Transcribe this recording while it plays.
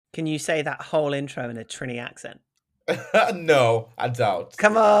Can you say that whole intro in a Trini accent? No, I doubt.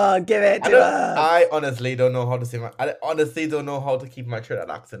 Come on, give it to us. I honestly don't know how to say I honestly don't know how to keep my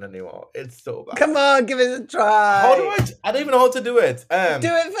Trinidad accent anymore. It's so bad. Come on, give it a try. How do I don't even know how to do it. Do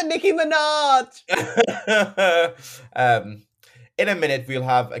it for Nicki Minaj. In a minute we'll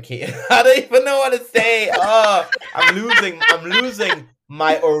have a key. I don't even know what to say. Oh, I'm losing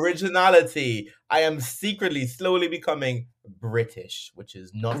my originality. I am secretly slowly becoming British, which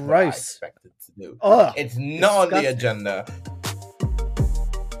is not what I expected to do. Oh, it's not disgusting. On the agenda.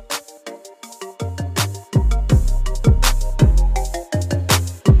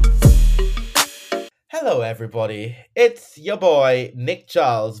 Hello everybody, it's your boy Nick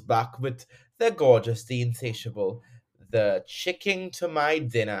Charles back with the gorgeous, the insatiable, the chicken to my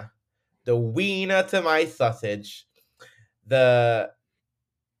dinner, the wiener to my sausage, the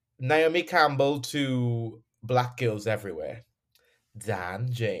Naomi Campbell to black girls everywhere, Dan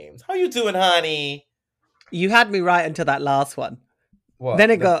James. How you doing, honey? You had me right until that last one. What? Then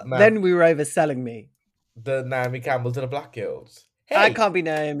then we were overselling me. The Naomi Campbell to the black girls. Hey, I can't be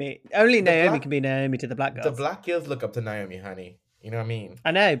Naomi. Only Naomi can be Naomi to the black girls. The black girls look up to Naomi, honey. You know what I mean?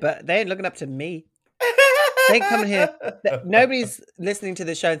 I know, but they ain't looking up to me. They ain't coming here. Nobody's listening to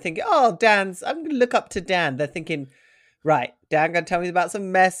the show and thinking, oh, I'm going to look up to Dan. They're thinking, right, Dan going to tell me about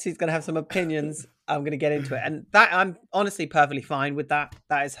some mess. He's going to have some opinions. I'm going to get into it. And that I'm honestly perfectly fine with that.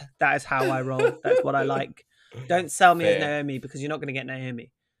 That is how I roll. That's what I like. Don't sell me as Naomi because you're not going to get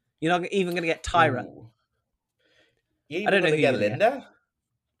Naomi. You're not even going to get Tyra. Ooh. I don't know who get Linda.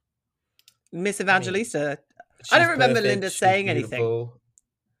 Miss Evangelista. I don't remember Linda saying anything. True.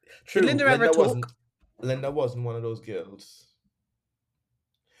 Did Linda ever talk? Linda wasn't one of those girls.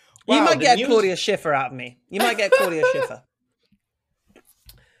 Wow, you might get Claudia Schiffer out of me. You might get Claudia Schiffer.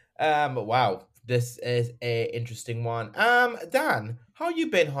 Wow. This is a interesting one. Dan, how you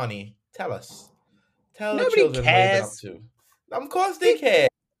been, honey? Tell us. Tell Nobody the children cares. What you've been up to. Of course they care.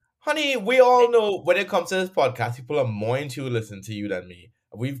 Honey, we all know when it comes to this podcast, people are more into listen to you than me.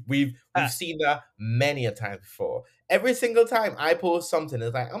 We've seen that many a time before. Every single time I post something,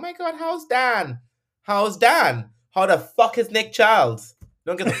 it's like, oh my god, how's Dan? How's Dan? How the fuck is Nick Charles?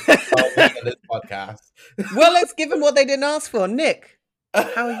 Don't get the fuck out of me on this podcast. Well, let's give them what they didn't ask for. Nick,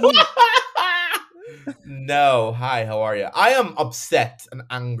 how are you? No, hi, how are you? I am upset and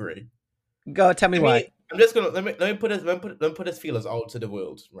angry. Go, tell me why. I'm just gonna let me put his feelers out to the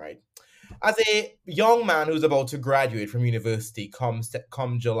world, right? As a young man who's about to graduate from university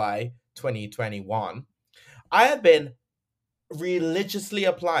come July 2021, I have been religiously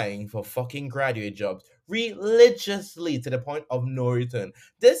applying for fucking graduate jobs, religiously to the point of no return.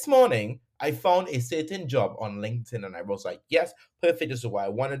 This morning, I found a certain job on LinkedIn and I was like, yes, perfect, this is what I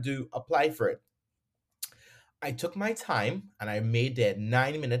want to do, apply for it. I took my time and I made their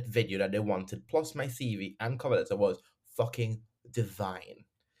 9-minute video that they wanted, plus my CV and cover letter was fucking divine.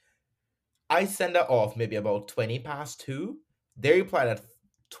 I sent that off maybe about 20 past 2. They replied at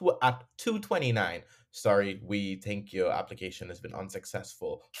 2:29. Sorry, we think your application has been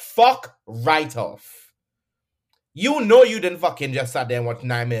unsuccessful. Fuck right off. You know you didn't fucking just sat there and watch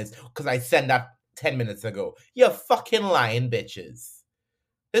 9 minutes because I sent that 10 minutes ago. You're fucking lying, bitches.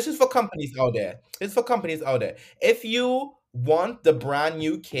 This is for companies out there. If you want the brand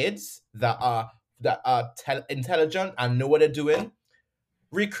new kids that are intelligent and know what they're doing,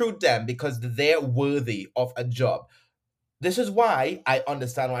 recruit them because they're worthy of a job. This is why I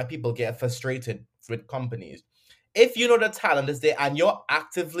understand why people get frustrated with companies. If you know the talent is there and you're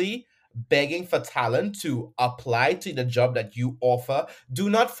actively begging for talent to apply to the job that you offer, do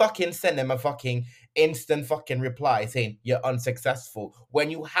not fucking send them a fucking instant fucking reply saying you're unsuccessful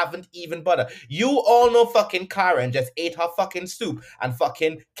when you haven't even bothered. You all know fucking Karen just ate her fucking soup and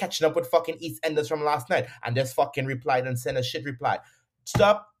fucking catching up with fucking EastEnders from last night and just fucking replied and sent a shit reply.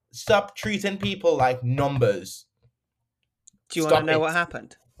 Stop treating people like numbers. Do you want to know what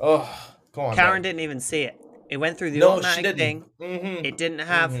happened? Oh, come on. Karen didn't even see it. It went through the automatic thing. Mm-hmm. It didn't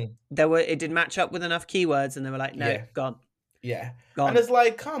have it didn't match up with enough keywords, and they were like, no, gone. Yeah. Gone. And it's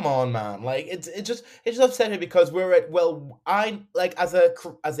like, come on, man. Like it just upset me because I like as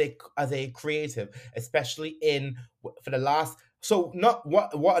a creative, especially for the last. So not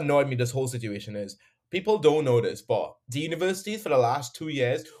what annoyed me this whole situation is people don't know this, but the universities for the last 2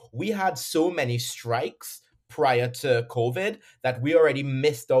 years we had so many strikes prior to COVID that we already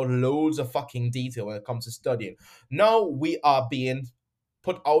missed out loads of fucking detail when it comes to studying. Now we are being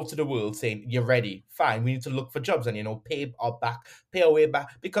put out to the world saying, you're ready, fine, we need to look for jobs and, pay our way back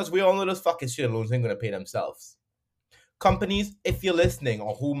because we all know those fucking student loans ain't going to pay themselves. Companies, if you're listening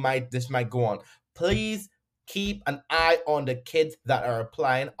or this might go on, please Keep an eye on the kids that are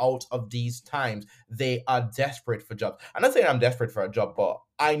applying out of these times. They are desperate for jobs. I'm not saying I'm desperate for a job, but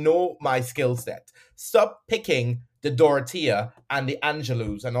I know my skill set. Stop picking the Dorothea and the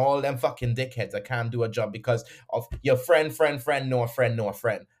Angelus and all them fucking dickheads that can't do a job because of your friend, no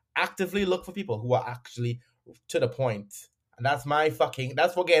friend. Actively look for people who are actually to the point. And that's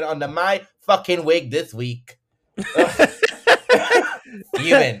for getting under my fucking wig this week.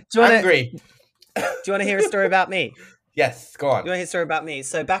 Fuming. Angry. Do you want to hear a story about me? Yes, go on. You want to hear a story about me?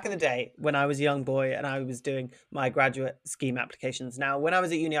 So back in the day when I was a young boy and I was doing my graduate scheme applications. Now, when I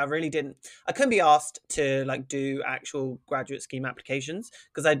was at uni, I couldn't be asked to like do actual graduate scheme applications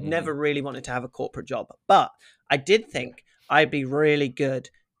because I'd never really wanted to have a corporate job. But I did think I'd be really good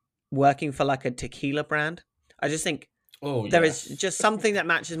working for like a tequila brand. I just think there is just something that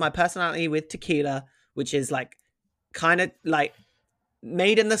matches my personality with tequila, which is like kind of like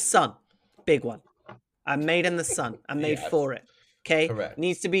made in the sun. Big one. I'm made in the sun. I'm made for it. Okay? Correct.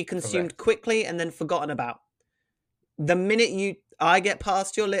 Needs to be consumed quickly and then forgotten about. The minute I get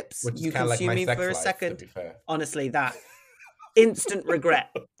past your lips, you consume me for a second. Honestly, that instant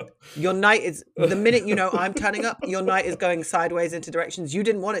regret. Your night is, the minute you know I'm turning up, your night is going sideways into directions you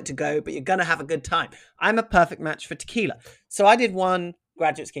didn't want it to go, but you're going to have a good time. I'm a perfect match for tequila. So I did one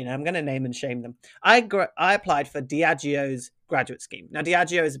graduate scheme. I'm going to name and shame them. I applied for Diageo's graduate scheme. Now,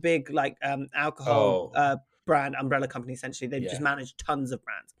 Diageo is a big like alcohol brand, umbrella company, essentially. They just manage tons of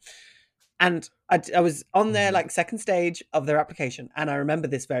brands. And I was on their like second stage of their application, and I remember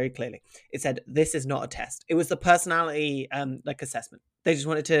this very clearly. It said, "This is not a test." It was the personality like assessment. They just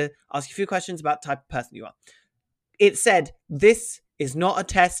wanted to ask you a few questions about the type of person you are. It said, "This is not a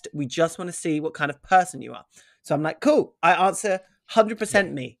test. We just want to see what kind of person you are." So I'm like, cool. I answer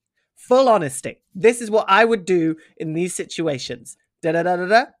 100% me. Full honesty. This is what I would do in these situations.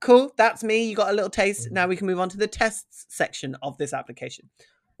 Da-da-da-da-da. Cool. That's me. You got a little taste. Now we can move on to the tests section of this application.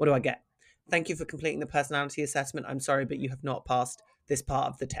 What do I get? Thank you for completing the personality assessment. I'm sorry, but you have not passed this part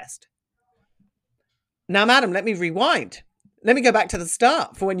of the test. Now, madam, let me rewind. Let me go back to the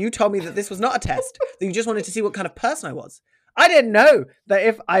start for when you told me that this was not a test, that you just wanted to see what kind of person I was. I didn't know that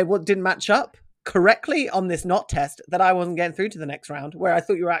if I didn't match up correctly on this not test, that I wasn't getting through to the next round, where I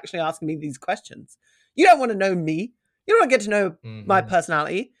thought you were actually asking me these questions. You don't want to know me. You don't want to get to know my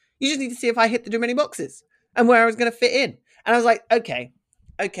personality. You just need to see if I hit the too many boxes and where I was going to fit in. And I was like, okay.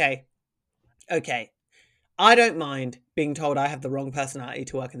 I don't mind being told I have the wrong personality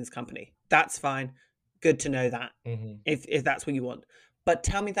to work in this company. That's fine. Good to know that if that's what you want. But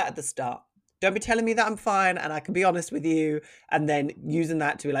tell me that at the start. Don't be telling me that I'm fine and I can be honest with you and then using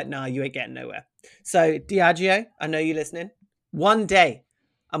that to be like, nah, you ain't getting nowhere. So Diageo, I know you're listening. One day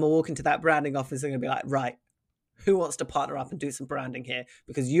I'm going to walk into that branding office and going to be like, right, who wants to partner up and do some branding here?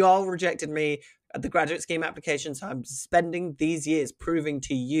 Because you all rejected me at the graduate scheme application. So I'm spending these years proving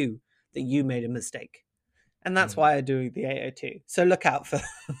to you that you made a mistake. And that's why I do the 802. So look out for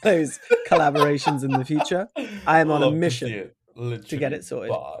those collaborations in the future. I am on a mission to get it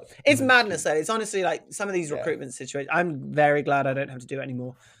sorted. It's madness though. It's honestly like some of these recruitment situations. I'm very glad I don't have to do it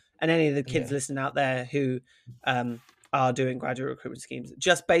anymore. And any of the kids listening out there who are doing graduate recruitment schemes,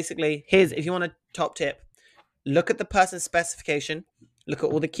 just basically, if you want a top tip, look at the person's specification, look at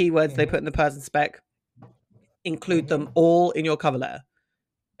all the keywords they put in the person's spec, include them all in your cover letter.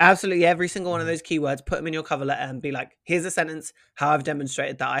 Absolutely every single one of those keywords, put them in your cover letter and be like, here's a sentence, how I've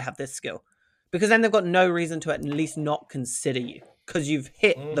demonstrated that I have this skill. Because then they've got no reason to at least not consider you because you've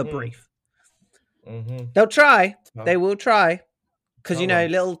hit the brief. They'll try. They will try. Because,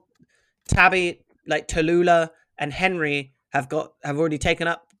 little Tabby, like Tallulah and Henry have already taken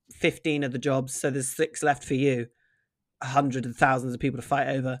up 15 of the jobs. So there's 6 left for you. Hundreds of thousands of people to fight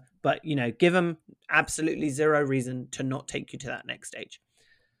over. But, give them absolutely zero reason to not take you to that next stage.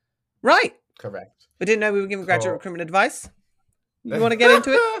 Right. Correct. We didn't know we were giving graduate recruitment advice. You want to get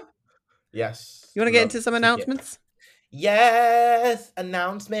into it? Yes. You want to get into some announcements? Yes.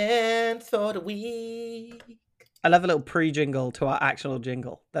 Announcements for the week. I love a little pre-jingle to our actual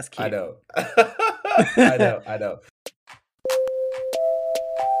jingle. That's cute. I know. I know.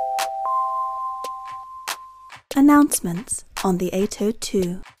 Announcements on the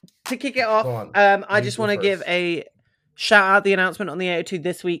 802. To kick it off, I just want to give a shout out the announcement on the 802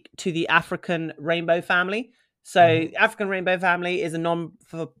 this week to the African Rainbow Family. So African Rainbow Family is a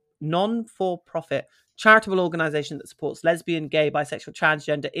non-for-profit charitable organization that supports lesbian, gay, bisexual,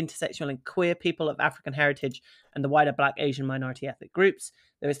 transgender, intersexual and queer people of African heritage and the wider Black, Asian, minority ethnic groups.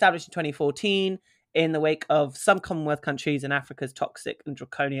 They were established in 2014 in the wake of some Commonwealth countries in Africa's toxic and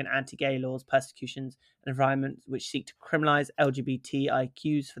draconian anti-gay laws, persecutions and environments which seek to criminalize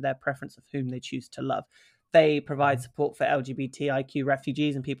LGBTIQs for their preference of whom they choose to love. They provide support for LGBTIQ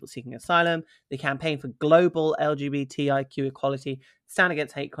refugees and people seeking asylum. They campaign for global LGBTIQ equality, stand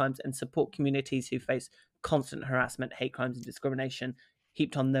against hate crimes, and support communities who face constant harassment, hate crimes, and discrimination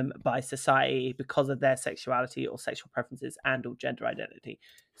heaped on them by society because of their sexuality or sexual preferences and or gender identity.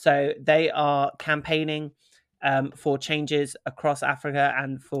 So they are campaigning for changes across Africa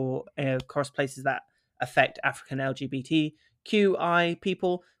and for across places that affect African LGBTQI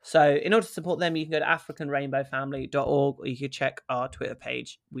people. So in order to support them, you can go to africanrainbowfamily.org, or you can check our Twitter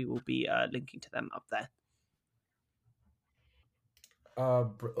page. We will be linking to them up there.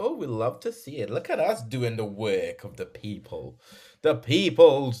 We love to see it. Look at us doing the work of the people. The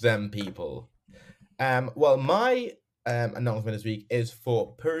peoples, them people. Well, my announcement this week is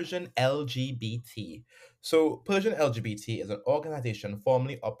for Persian LGBT. So, Persian LGBT is an organization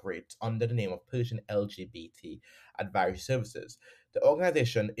formerly operates under the name of Persian LGBT Advisory Services. The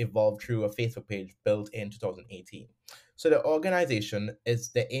organization evolved through a Facebook page built in 2018. So,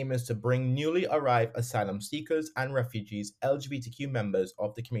 the aim is to bring newly arrived asylum seekers and refugees, LGBTQ members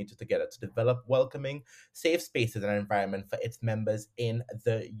of the community together to develop welcoming, safe spaces and environment for its members in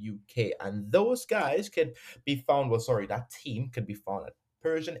the UK. And those guys could be found, that team could be found at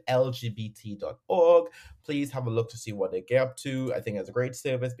persianlgbt.org. Please have a look to see what they get up to. I think it's a great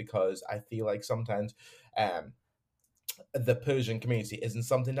service because I feel like sometimes the Persian community isn't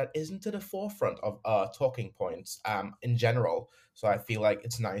something that isn't to the forefront of talking points in general. So I feel like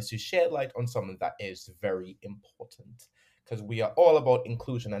it's nice to shed light on something that is very important, because we are all about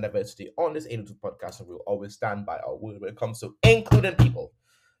inclusion and diversity on this 802 podcast, and we'll always stand by our word when it comes to including people.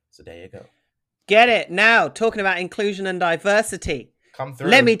 So there you go. Get it now. Talking about inclusion and diversity. Come through.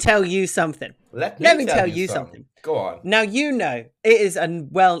 Let me tell you something. Let me tell you something. Go on. Now, it is a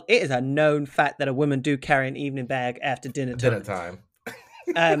known fact that a woman do carry an evening bag after dinner time.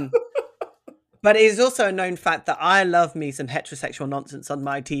 But it is also a known fact that I love me some heterosexual nonsense on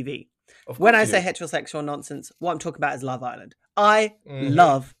my TV. When I say heterosexual nonsense, what I'm talking about is Love Island. I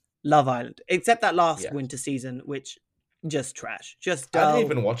love Love Island, except that last winter season, which just trash. Just dull, I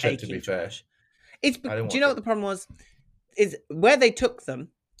didn't even watch it, to be fair. Do you know what the problem was? Is where they took them,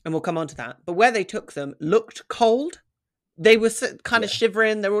 and we'll come on to that, but where they took them looked cold. They were kind of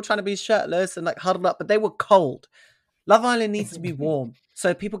shivering. They were all trying to be shirtless and like huddled up, but they were cold. Love Island needs to be warm.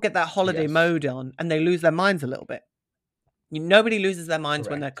 So people get that holiday mode on and they lose their minds a little bit. Nobody loses their minds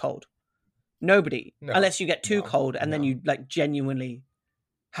when they're cold. Nobody. No, unless you get too cold and then you like genuinely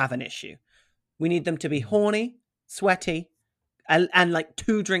have an issue. We need them to be horny, sweaty, and like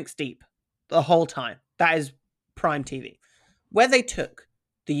 2 drinks deep the whole time. That is prime TV. Where they took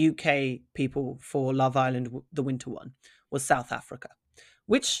the UK people for Love Island, the winter one, was South Africa,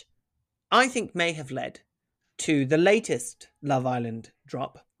 which I think may have led to the latest Love Island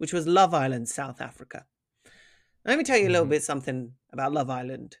drop, which was Love Island South Africa. Let me tell you a little bit something about Love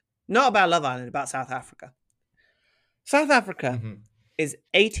Island. Not about Love Island, about South Africa. South Africa is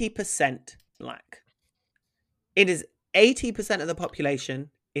 80% black. It is 80% of the population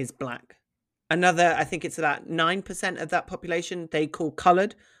is black. Another, I think it's about 9% of that population they call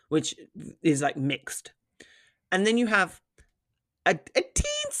coloured, which is like mixed. And then you have a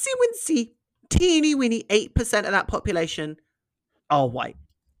teensy-wincy, teeny-weeny 8% of that population are white.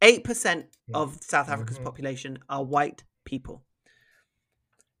 8% of South Africa's population are white people.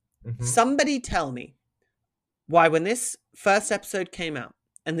 Somebody tell me why, when this first episode came out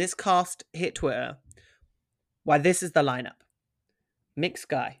and this cast hit Twitter, why this is the lineup. Mixed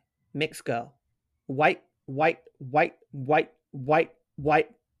guy, mixed girl. White, white, white, white, white, white,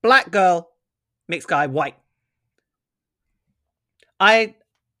 black girl, mixed guy, white. I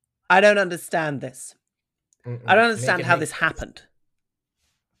don't understand this. I don't understand how this happened.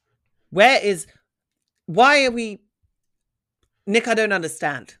 Why are we... Nick, I don't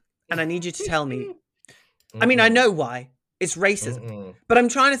understand. And I need you to tell me. I mean, I know why. It's racism. But I'm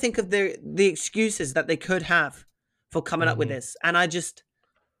trying to think of the excuses that they could have for coming up with this. And I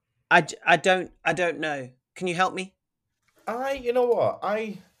don't know. Can you help me? You know what?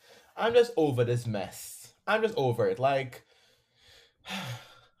 I'm just over this mess. I'm just over it. Like,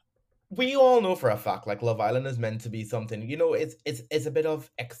 we all know for a fact, like, Love Island is meant to be something, it's a bit of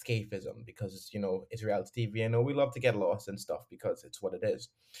escapism because, it's reality TV. I know we love to get lost and stuff because it's what it is.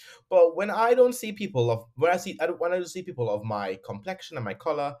 But when I don't see people when I don't see people of my complexion and my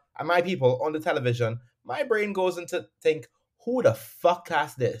color and my people on the television, my brain goes into think, who the fuck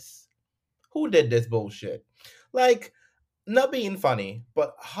cast this? Who did this bullshit? Like, not being funny,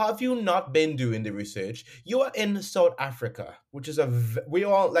 but have you not been doing the research? You are in South Africa, which is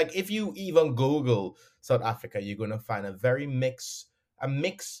if you even Google South Africa, you're going to find a mix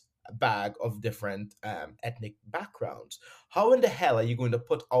bag of different ethnic backgrounds. How in the hell are you going to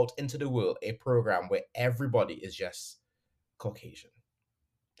put out into the world a program where everybody is just Caucasian?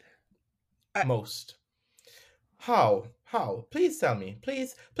 I- Most. How? How? Please tell me.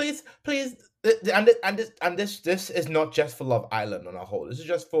 Please, please, please. This is not just for Love Island on a whole. This is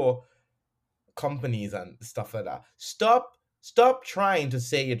just for companies and stuff like that. Stop trying to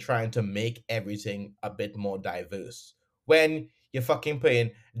say you're trying to make everything a bit more diverse when you're fucking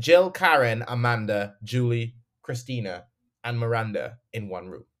putting Jill, Karen, Amanda, Julie, Christina, and Miranda in one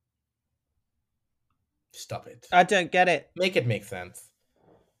room. Stop it. I don't get it. Make it make sense.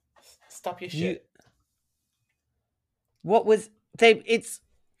 Stop your shit. It's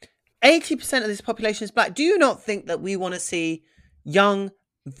 80% of this population is black. Do you not think that we want to see young,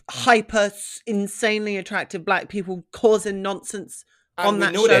 hyper, insanely attractive black people causing nonsense on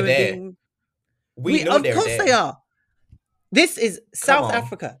that show? They're there. We know they're there. Of course they are. This is South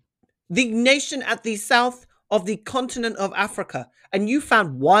Africa, the nation at the south of the continent of Africa, and you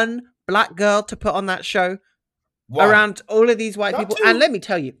found one black girl to put on that show around all of these white people. And let me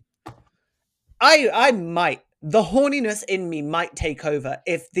tell you, the horniness in me might take over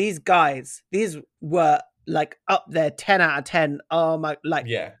if these were like up there 10 out of 10. Oh my, like,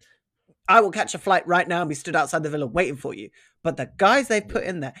 yeah, I will catch a flight right now and be stood outside the villa waiting for you. But the guys they've put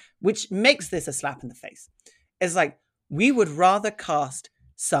in there, which makes this a slap in the face, is like, we would rather cast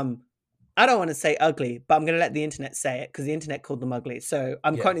some, I don't want to say ugly, but I'm going to let the internet say it because the internet called them ugly. So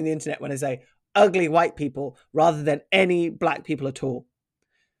I'm quoting the internet when I say ugly white people rather than any black people at all.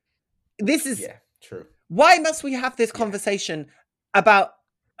 This is true. Why must we have this conversation about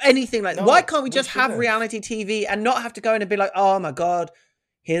anything like that? Why can't we just have reality TV and not have to go in and be like, oh my God,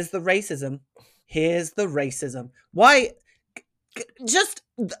 here's the racism. Here's the racism. Why? Just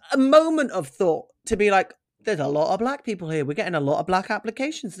a moment of thought to be like, there's a lot of black people here. We're getting a lot of black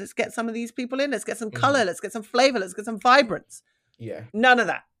applications. Let's get some of these people in. Let's get some color. Let's get some flavor. Let's get some vibrance. Yeah. None of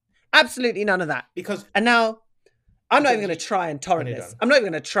that. Absolutely none of that. And now I'm not even going to try and torrent this. I'm not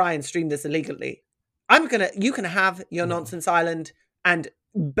even going to try and stream this illegally. You can have your nonsense island and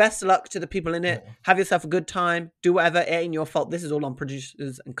best luck to the people in it. Have yourself a good time. Do whatever. It ain't your fault. This is all on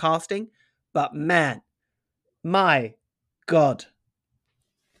producers and casting. But man, my God.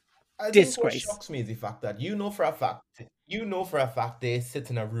 Disgrace. What shocks me is the fact that you know for a fact they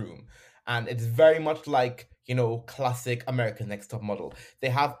sit in a room and it's very much like, classic American Next Top Model. They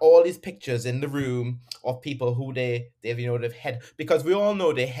have all these pictures in the room of people who they've head, because we all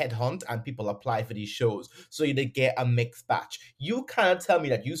know they headhunt and people apply for these shows, so they get a mixed batch. You cannot tell me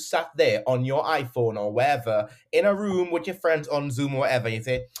that you sat there on your iPhone or wherever in a room with your friends on Zoom or whatever, and you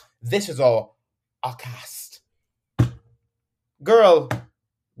say, this is all a cast. Girl,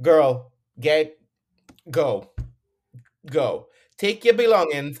 go. Take your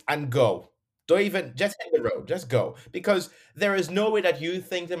belongings and go. Don't even, just hit the road, just go. Because there is no way that you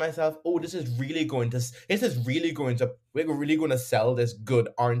think to myself, oh, we're really going to sell this good,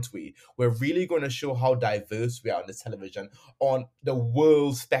 aren't we? We're really going to show how diverse we are on this television on the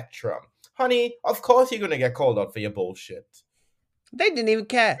world spectrum. Honey, of course you're going to get called out for your bullshit. They didn't even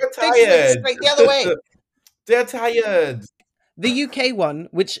care. They're tired. They just went straight the other way. They're tired. The UK one,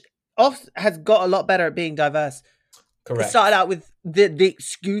 which has got a lot better at being diverse. Correct. It started out with the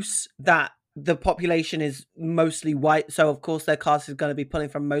excuse that the population is mostly white, so of course their cast is going to be pulling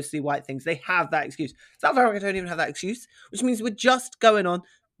from mostly white things. They have that excuse. South Africa don't even have that excuse, which means we're just going on.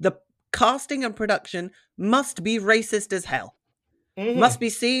 The casting and production must be racist as hell. Must be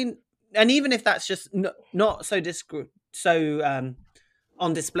seen, and even if that's just not so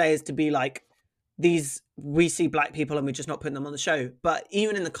on display as to be like, we see black people and we're just not putting them on the show. But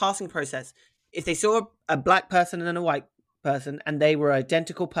even in the casting process, if they saw a black person and a white person and they were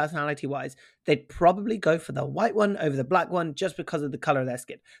identical personality wise, they'd probably go for the white one over the black one just because of the color of their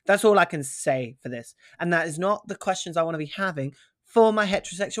skin. That's all I can say for this. And that is not the questions I want to be having for my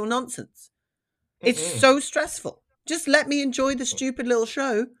heterosexual nonsense. It's so stressful. Just let me enjoy the stupid little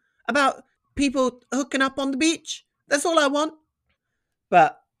show about people hooking up on the beach. That's all I want.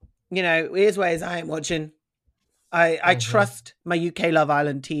 But, here's ways I ain't watching. I trust my UK Love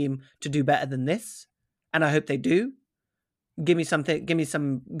Island team to do better than this. And I hope they do. Give me some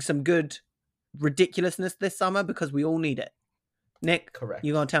good ridiculousness this summer because we all need it. Nick, correct.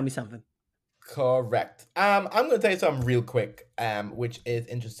 You gonna tell me something? Correct. I'm gonna tell you something real quick, which is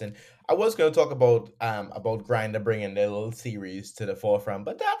interesting. I was gonna talk about Grindr bringing their little series to the forefront,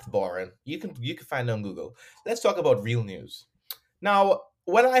 but that's boring. You can find it on Google. Let's talk about real news. Now,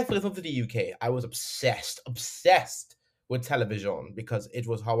 when I first moved to the UK, I was obsessed with television because it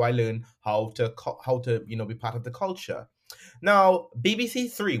was how I learned how to be part of the culture. Now,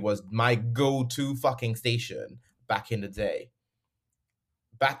 BBC Three was my go-to fucking station back in the day.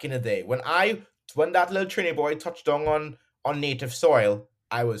 Back in the day, when that little Trini boy touched down on native soil,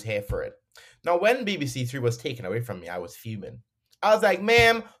 I was here for it. Now, when BBC Three was taken away from me, I was fuming. I was like,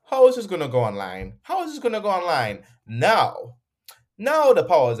 ma'am, how is this gonna go online? How is this gonna go online? Now the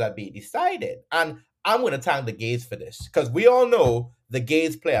powers that be decided. And I'm gonna thank the gays for this. Because we all know the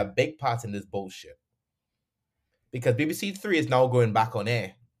gays play a big part in this bullshit. Because BBC Three is now going back on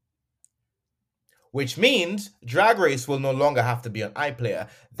air. Which means Drag Race will no longer have to be on iPlayer.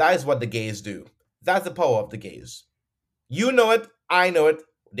 That is what the gays do. That's the power of the gays. You know it, I know it,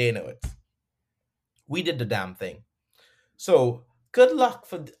 they know it. We did the damn thing. So, good luck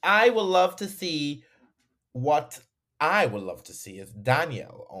I would love to see is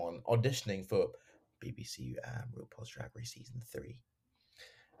Danielle on auditioning for BBC RuPaul's Drag Race Season 3.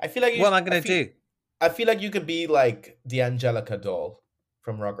 I feel like what am I going to do? I feel like you could be like the Angelica doll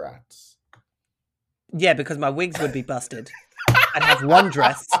from Rugrats. Yeah, because my wigs would be busted. I'd have one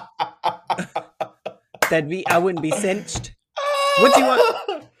dress. I wouldn't be cinched. What do you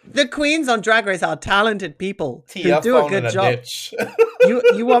want? The queens on Drag Race are talented people who do a good job.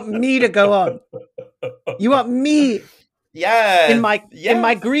 You want me to go on? You want me? Yes. In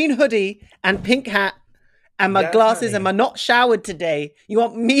my green hoodie and pink hat and my glasses, honey. And my not showered today. You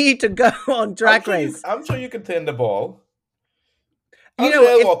want me to go on Drag Race? I'm sure you can turn the ball. You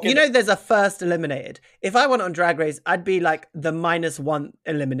know, there's a first eliminated. If I went on Drag Race, I'd be like the -1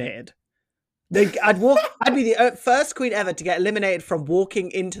 eliminated. I'd be the first queen ever to get eliminated from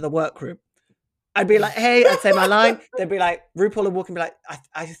walking into the workroom. I'd be like, hey, I'd say my line. They'd be like, RuPaul would walk and be like,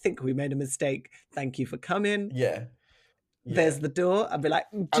 I think we made a mistake. Thank you for coming. Yeah. There's the door. I'd be like,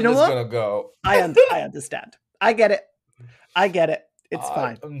 do you know what? I'm just gonna go. I understand. I get it. It's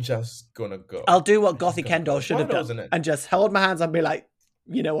fine. I'm just gonna go. I'll do what Gothy Kendall should have done and just hold my hands and be like,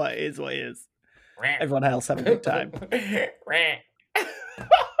 you know what? It is what it is. Everyone else have a good time.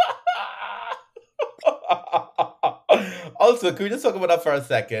 Also, can we just talk about that for a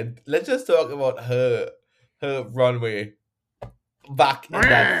second? Let's just talk about her runway back in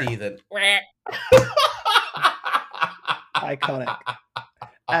that season. Iconic.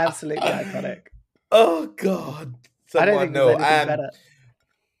 Absolutely iconic. Oh God. I don't think there's anything better.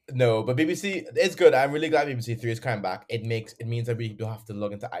 No, but BBC, it's good. I'm really glad BBC Three is coming back. It means that we do have to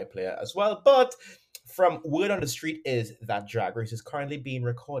log into iPlayer as well. But from word on the street is that Drag Race is currently being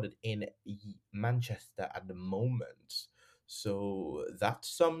recorded in Manchester at the moment. So that's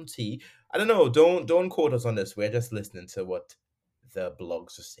some tea. I don't know. Don't quote us on this. We're just listening to what the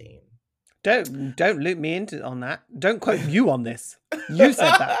blogs are saying. Don't loop me into on that. Don't quote you on this. You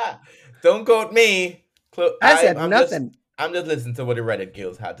said that. Don't quote me. I said nothing. I'm just listening to what the Reddit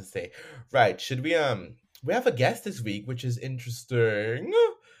girls had to say. Right, should we we have a guest this week, which is interesting.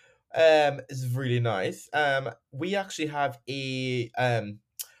 It's really nice. We actually have a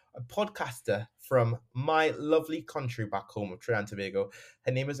podcaster from my lovely country back home of Trinidad and Tobago.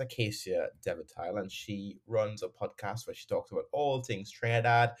 Her name is Acacia Victory Lap, and she runs a podcast where she talks about all things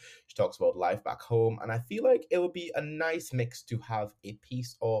Trinidad. She talks about life back home, and I feel like it would be a nice mix to have a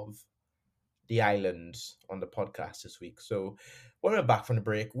piece of the island on the podcast this week. So when we're back from the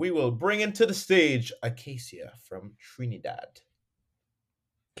break, we will bring into the stage Acacia from Trinidad.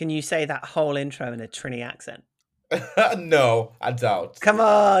 Can you say that whole intro in a Trini accent? No, I doubt. Come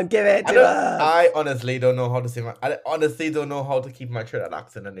on, give it to us. I honestly don't know how to say I honestly don't know how to keep my Trinidad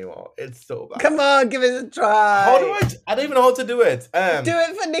accent anymore. It's so bad. Come on, give it a try. How do I don't even know how to do it. Do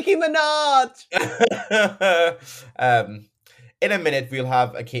it for Nicki Minaj. In a minute, we'll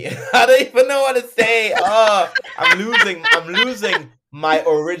have a key. I don't even know what to say. Oh, I'm losing my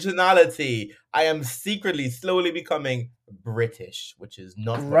originality. I am secretly, slowly becoming British, which is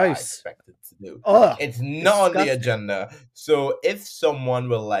not what I expected to do. Oh, it's not on the agenda. So if someone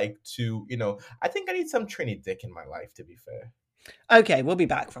will like to, I think I need some Trini dick in my life, to be fair. Okay, we'll be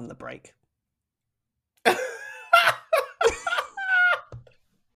back from the break.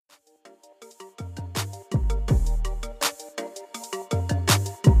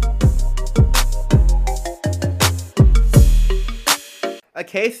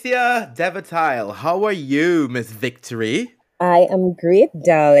 Acacia Victory Lap, how are you, Miss Victory? I am great,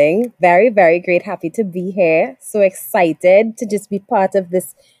 darling. Very, very great. Happy to be here. So excited to just be part of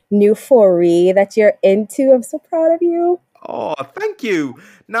this new foray that you're into. I'm so proud of you. Oh, thank you.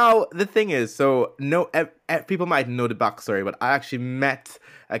 Now, the thing is, so people might know the backstory, but I actually met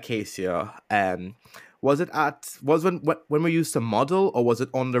Acacia was when we used to model, or was it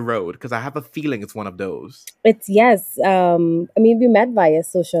on the road? Because I have a feeling it's one of those. It's yes. I mean, we met via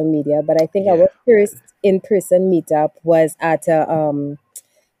social media, but I think Yeah, our first in-person meetup was at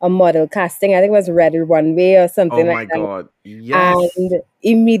a model casting. I think it was Red Runway or oh something like my that. god, yes. And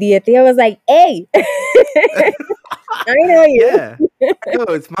immediately I was like, "Hey, I know you." Yeah. No,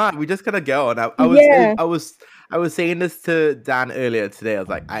 it's mad. We just gotta go. And Yeah, I was saying this to Dan earlier today. I was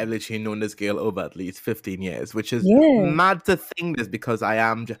like, I've literally known this girl over at least 15 years, which is yeah. mad to think this, because I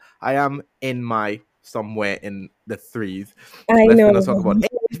am in my somewhere in the threes. I Let's know. not talk about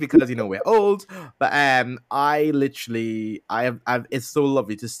age, because we're old. But I literally I've it's so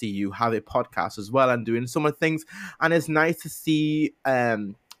lovely to see you have a podcast as well and doing so many things. And it's nice to see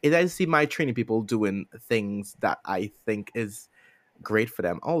it's nice to see my training people doing things that I think is great for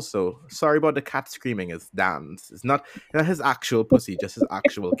them. Also, sorry about the cat screaming. It's Dan's. It's not his actual pussy, just his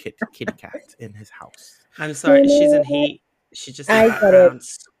actual kitty cat in his house. I'm You sorry, she's in know, heat. She's just in I get it.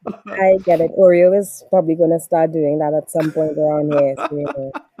 background. I get it. Oreo is probably gonna start doing that at some point around here.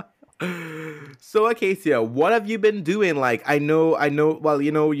 So, So, Acacia, what have you been doing? Like, I know. Well,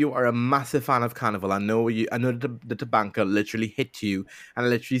 you are a massive fan of Carnival. I know the Tabanka literally hit you, and I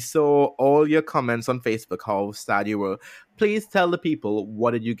literally saw all your comments on Facebook how sad you were. Please tell the people,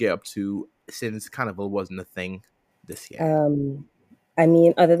 what did you get up to since Carnival wasn't a thing this year? I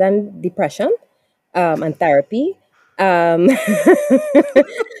mean, other than depression, and therapy. Um,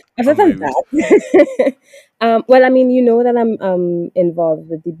 other I'm than moved. that, well, I mean, you know that I'm involved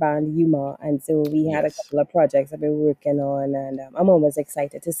with the band Yuma, and so we had a Yes. couple of projects I've been working on, and I'm always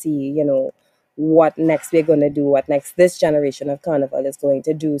excited to see, what next we're going to do, what next this generation of Carnival is going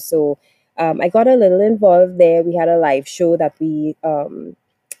to do. So I got a little involved there. We had a live show that we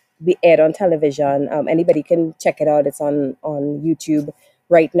aired on television. Anybody can check it out. It's on YouTube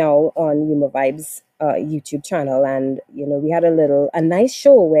right now on Yuma Vibes YouTube channel, and we had a nice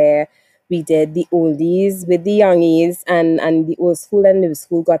show where we did the oldies with the youngies, and the old school and new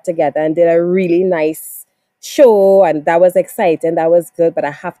school got together and did a really nice show, and that was exciting. That was good. But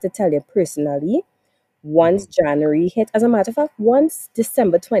I have to tell you personally, once Hmm. January hit, as a matter of fact, once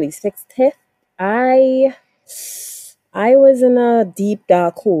December 26th hit, I I was in a deep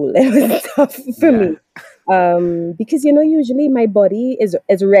dark hole. It was tough for Yeah. me. Because usually my body is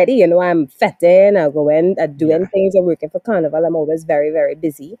ready. I'm fetting, I go in, doing Yeah. things, I'm working for Carnival. I'm always very, very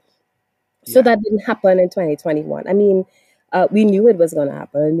busy. So Yeah. that didn't happen in 2021. I mean, we knew it was gonna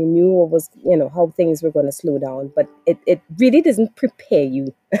happen. We knew it was, how things were gonna slow down, but it really doesn't prepare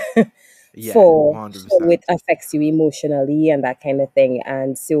you Yeah. for how it 100%. affects you emotionally and that kind of thing.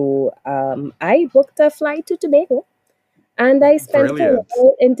 And so I booked a flight to Tobago, and I spent Brilliant.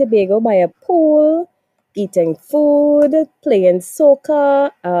 Carnival in Tobago by a pool, eating food, playing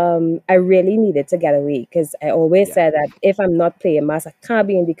soccer. I really needed to get away because I always Yeah. said that if I'm not playing mass, I can't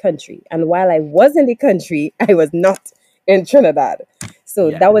be in the country. And while I was in the country, I was not in Trinidad. So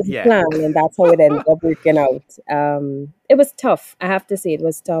Yeah. that was the Yeah. plan, and that's how it ended up working out. It was tough. I have to say, it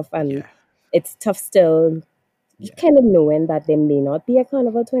was tough, and Yeah. it's tough still. Yeah. Kind of knowing that there may not be a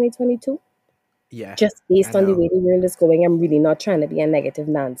Carnival 2022 Yeah. just I based on the know. way the world is going. I'm really not trying to be a negative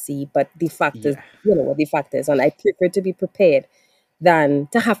Nancy, but the fact is, Yeah. what the fact is, and I prefer to be prepared than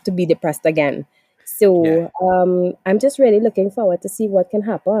to have to be depressed again. Yeah. So I'm just really looking forward to see what can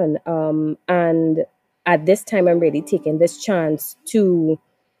happen. And at this time, I'm really taking this chance to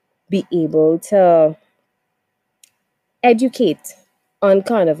be able to educate on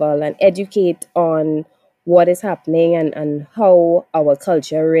Carnival and educate on what is happening, and how our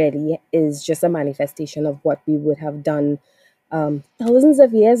culture really is just a manifestation of what we would have done thousands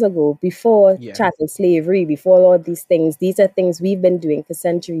of years ago, before Yeah. chattel slavery, before all these things. These are things we've been doing for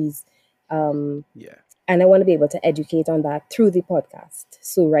centuries. Um, Yeah. and I want to be able to educate on that through the podcast.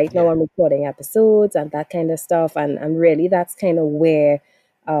 So right now Yeah. I'm recording episodes and that kind of stuff. And really that's kind of where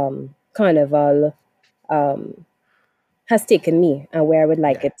Carnival um, has taken me, and where I would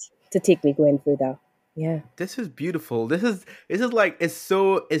like Yeah. it to take me going further. Yeah. This is beautiful. This is like it's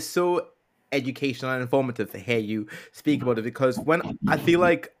so educational and informative to hear you speak about it, because when I feel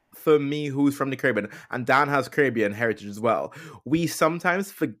like, for me, who's from the Caribbean, and Dan has Caribbean heritage as well, we sometimes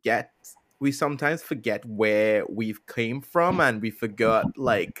forget we sometimes forget where we've came from, and we forgot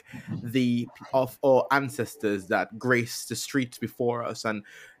like of our ancestors that graced the streets before us. And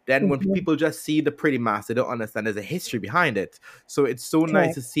then when Hmm. people just see the pretty mass, they don't understand there's a history behind it. So it's so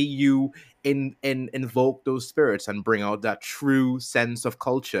nice Correct. to see you invoke those spirits and bring out that true sense of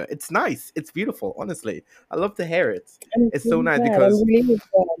culture. It's nice. It's beautiful. Honestly, I love to hear it. I'm It's so really nice glad. I'm because really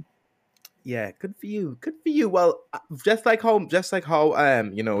glad. Yeah, good for you. Good for you. Well, just like how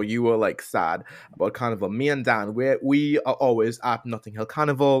you were like sad about Carnival. Me and Dan, we are always at Notting Hill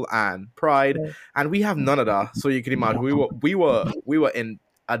Carnival and Pride, Right. and we have none of that. So you can imagine we were in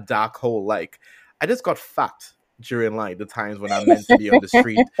a dark hole. Like I just got fat during like the times when I'm meant to be on the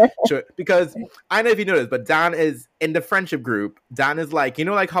street. Sure, because I don't know if you know this, but Dan is in the friendship group. Dan is like,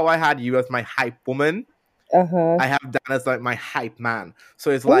 like how I had you as my hype woman. Uh-huh. I have Dan as like my hype man. So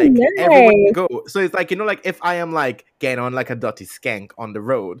it's Oh, like everywhere I nice. go. So it's like, like if I am like getting on like a dirty skank on the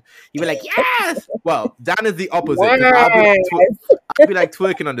road, you be like, yes. Well, Dan is the opposite because Yes. I'll be like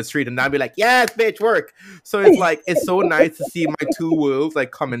twerking on the street and I'll be like, yes, bitch, work. So it's like it's so nice to see my two worlds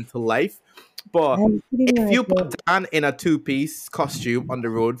like come into life. But I'm pretty if you much. put Dan in a two-piece costume on the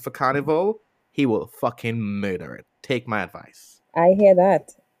road for Carnival, he will fucking murder it. Take my advice. I hear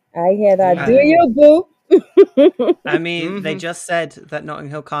that. I hear that. Do Uh, Mm-hmm. you, boo? I mean, they Mm-hmm. just said that Notting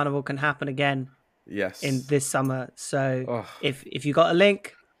Hill Carnival can happen again in Yes. this summer. So Oh, if you got a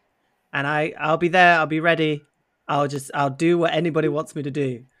link, and I'll be there, I'll be ready. I'll do what anybody wants me to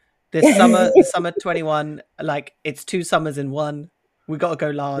do. This summer 21, like it's 2 summers in one. We got to go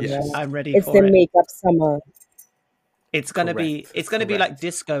large. Yeah. yes. I'm ready It's the for it. makeup summer. It's gonna be Correct. it's gonna be like Correct.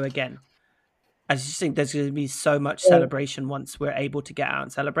 disco again. I just think there's going to be so much Yeah. celebration once we're able to get out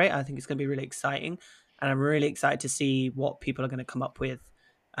and celebrate. I think it's going to be really exciting, and I'm really excited to see what people are going to come up with,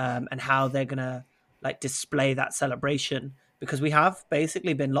 and how they're going to like display that celebration. Because we have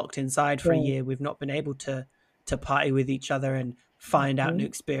basically been locked inside for a Yeah. year. We've not been able to party with each other and find out new Mhm.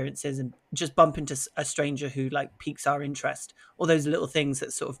 experiences and just bump into a stranger who like piques our interest. All those little things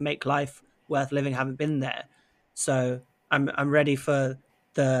that sort of make life worth living haven't been there. So I'm ready for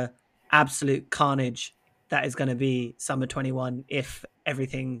the absolute carnage that is going to be summer 21 if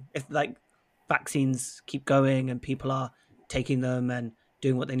like vaccines keep going and people are taking them and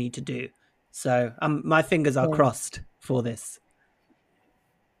doing what they need to do. So my fingers are Yeah. crossed for this.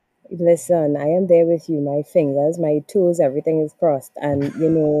 Listen, I am there with you. My fingers, my toes, everything is crossed. And,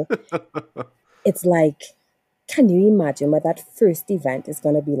 it's like, can you imagine what that first event is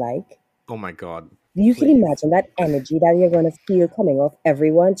going to be like? Oh my God. You can Please. imagine that energy that you're going to feel coming off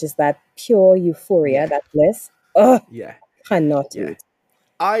everyone, just that pure euphoria, Yeah. that bliss. Ugh, Yeah. cannot Yeah. wait.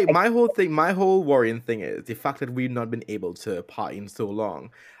 I, My whole worrying thing is the fact that we've not been able to party in so long.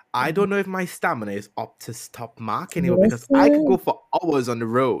 I don't Mhm. know if my stamina is up to stop mark anymore because I could go Listen, for hours on the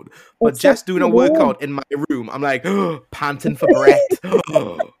road. But it's a just doing a problem. workout in my room, I'm like panting for breath.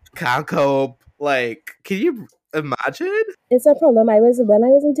 Can't cope. Like, can you imagine? It's a problem. When I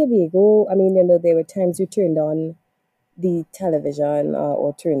was in Tobago. I mean, there were times you turned on the television,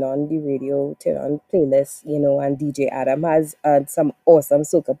 or turn on the radio, turn on playlists, and DJ Adam has some awesome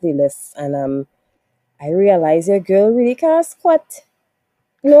soca playlists, and I realize your girl really can't squat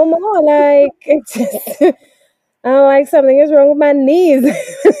no more. Like it's just, I'm like something is wrong with my knees.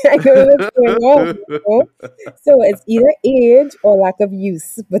 I don't know what's going on. So it's either age or lack of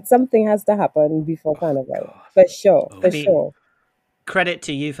use, but something has to happen before Oh Carnival God. for sure, Oh I for mean, God. sure. credit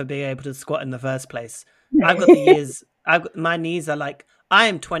to you for being able to squat in the first place. I've got the years. My knees are like I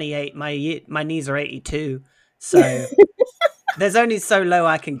am 28. My knees are 82. So there's only so low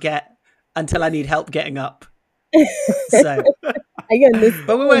I can get until I need help getting up. So, I but we're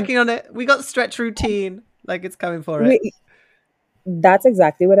understand. working on it. We got the stretch routine. Like it's coming for it. We, that's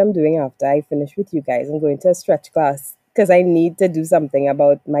exactly what I'm doing after I finish with you guys. I'm going to a stretch class because I need to do something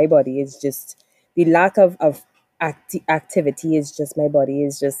about my body. It's just the lack of activity is just my body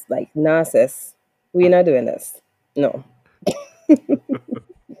is just like narcissist. We're not doing this. No,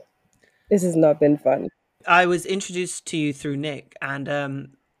 this has not been fun. I was introduced to you through Nick, and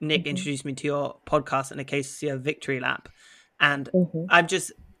Nick Hmm. introduced me to your podcast, An Acacia Victory Lap, and Hmm. I'm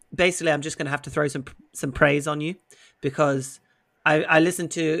just I'm just going to have to throw some praise on you because I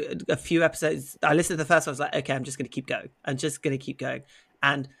listened to a few episodes. I listened to the first one. I was like, okay, I'm just going to keep going. I'm just going to keep going,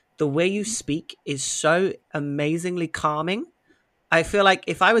 and the way you speak is so amazingly calming. I feel like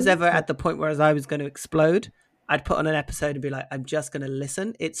if I was ever at the point where I was going to explode, I'd put on an episode and be like, I'm just going to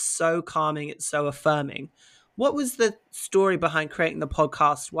listen. It's so calming. It's so affirming. What was the story behind creating the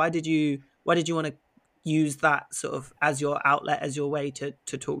podcast? Why did you want to use that sort of as your outlet, as your way to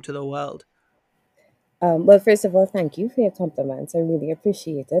talk to the world? Well, first of all, thank you for your compliments. I really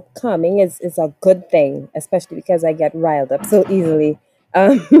appreciate it. Calming is a good thing, especially because I get riled up so easily.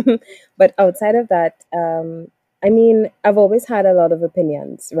 Um, but outside of that, I mean, I've always had a lot of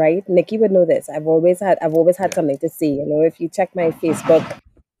opinions, right? Nikki would know this. I've always had Yeah. something to say. If you check my Facebook,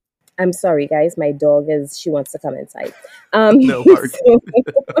 I'm sorry, guys. My dog she wants to come inside. No worries.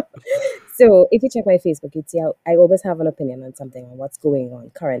 So if you check my Facebook, you'd see I always have an opinion on something, on what's going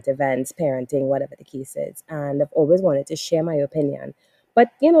on, current events, parenting, whatever the case is. And I've always wanted to share my opinion. But,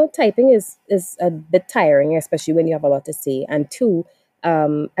 typing is a bit tiring, especially when you have a lot to say. And two,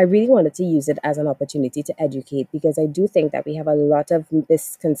 I really wanted to use it as an opportunity to educate, because I do think that we have a lot of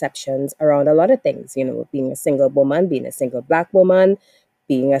misconceptions around a lot of things, being a single woman, being a single Black woman,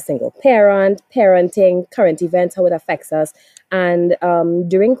 being a single parent, parenting, current events, how it affects us. And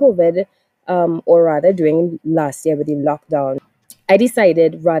during COVID, or rather during last year with the lockdown, I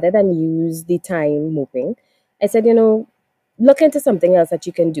decided, rather than use the time moving, I said, look into something else that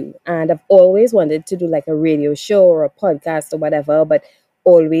you can do. And I've always wanted to do like a radio show or a podcast or whatever, but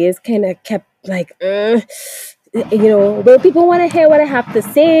always kind of kept like, will people want to hear what I have to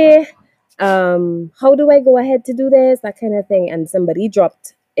say? How do I go ahead to do this? That kind of thing. And somebody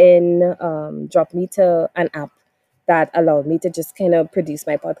dropped me to an app that allowed me to just kind of produce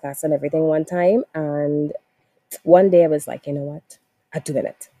my podcast and everything one time. And one day I was like, you know what? I'm doing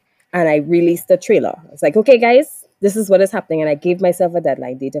it. And I released the trailer. I was like, okay, guys, this is what is happening. And I gave myself a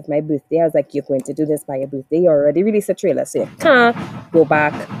deadline date of my birthday. I was like, you're going to do this by your birthday. You already released a trailer, so you can't go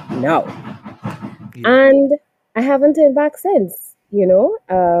back now. Yeah. And I haven't turned back since,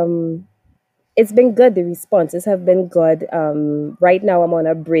 It's been good. The responses have been good. Right now I'm on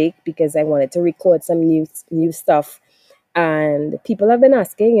a break because I wanted to record some new stuff. And people have been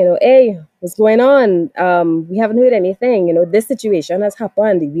asking, hey, what's going on? We haven't heard anything. This situation has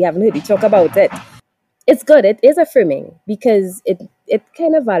happened. We haven't heard you talk about it. It's good. It is affirming, because it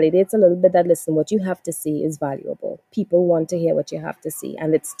kind of validates a little bit that, listen, what you have to say is valuable. People want to hear what you have to say,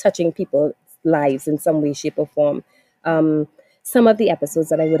 and it's touching people's lives in some way, shape, or form. Some of the episodes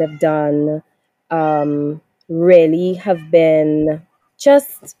that I would have done really have been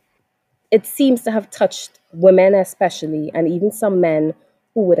just, it seems to have touched women especially, and even some men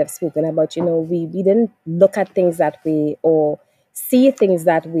who would have spoken about, we didn't look at things that way or see things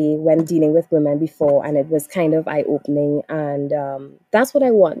that way when dealing with women before, and it was kind of eye-opening. And that's what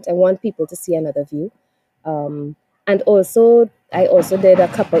I want. I want people to see another view. And also, I also did a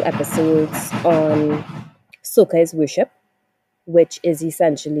couple episodes on Soca is Worship, which is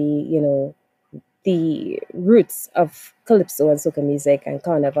essentially, the roots of calypso and soca music and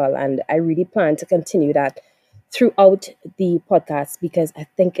carnival. And I really plan to continue that throughout the podcast, because I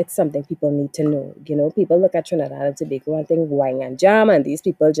think it's something people need to know. People look at Trinidad and Tobago and think wine and jam, and these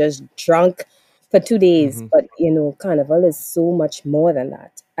people just drunk for 2 days. But, carnival is so much more than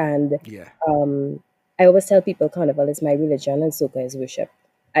that. And Yeah. I always tell people carnival is my religion and soca is worship.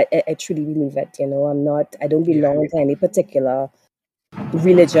 I truly believe it. I don't belong to any particular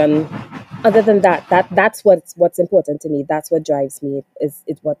religion. Other than that's what's important to me. That's what drives me. It's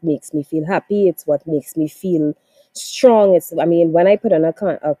what makes me feel happy. It's what makes me feel strong. When I put on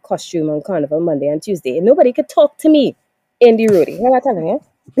a costume on Carnival Monday and Tuesday, nobody could talk to me in the roadie. What am I telling you?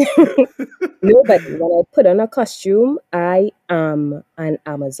 Nobody. When I put on a costume, I am an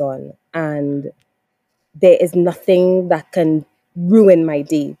Amazon, and there is nothing that can ruin my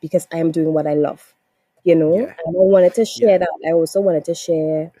day, because I am doing what I love. And I wanted to share that. I also wanted to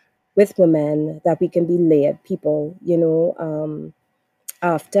share with women that we can be layered people,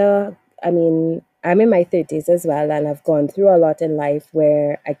 after, I'm in my 30s as well, and I've gone through a lot in life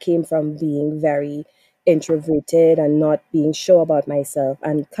where I came from being very introverted and not being sure about myself,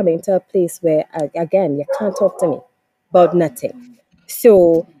 and coming to a place where, again, you can't talk to me about nothing.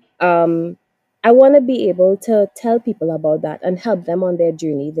 So, I want to be able to tell people about that and help them on their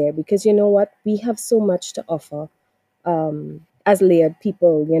journey there, because you know what? We have so much to offer as layered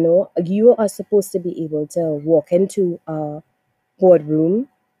people. You are supposed to be able to walk into a boardroom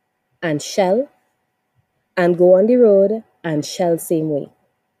and shell, and go on the road and shell same way.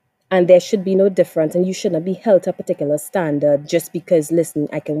 And there should be no difference, and you should not be held to a particular standard just because, listen,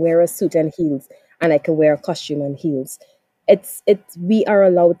 I can wear a suit and heels and I can wear a costume and heels. We are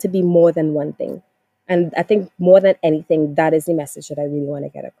allowed to be more than one thing. And I think more than anything, that is the message that I really want to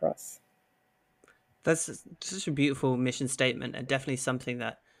get across. That's such a beautiful mission statement, and definitely something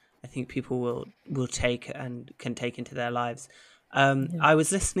that I think people will take and can take into their lives. I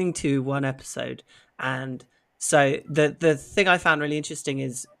was listening to one episode, and so the thing I found really interesting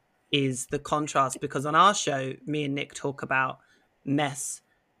is the contrast, because on our show, me and Nick talk about mess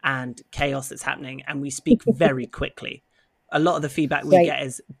and chaos that's happening, and we speak very quickly. A lot of the feedback we get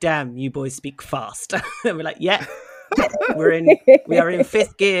is, "Damn, you boys speak fast." And we're like, "Yeah, we are in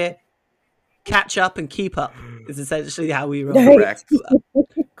fifth gear. Catch up and keep up" is essentially how we roll. Correct.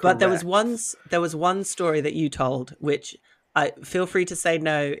 But there was one story that you told, which I feel free to say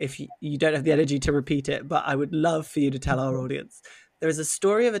no if you don't have the energy to repeat it, but I would love for you to tell our audience. There is a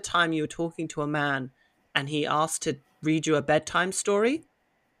story of a time you were talking to a man and he asked to read you a bedtime story.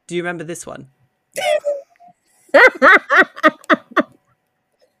 Do you remember this one?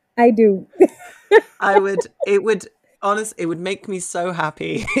 I do. It would make me so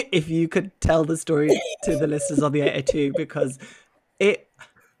happy if you could tell the story to the listeners on the 802, because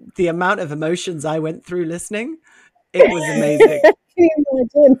the amount of emotions I went through listening, it was amazing. Can you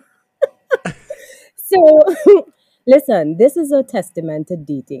imagine? So, listen, this is a testament to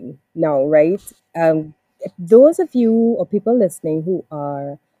dating now, right? Those of you or people listening who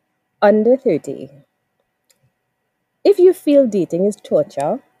are under 30, if you feel dating is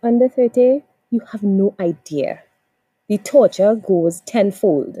torture under 30, you have no idea. The torture goes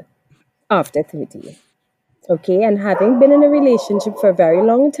tenfold after 30. Okay, and having been in a relationship for a very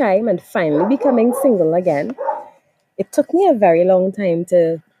long time and finally becoming single again, it took me a very long time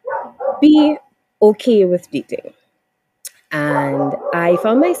to be okay with dating. And I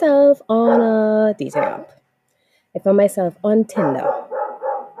found myself on a dating app. I found myself on Tinder.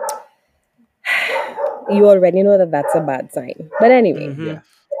 You already know that that's a bad sign. But anyway, Yes.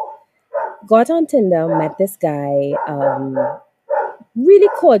 got on Tinder, met this guy, really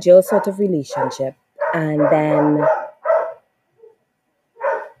cordial sort of relationship. And then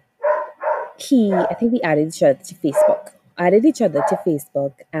I think we added each other to Facebook.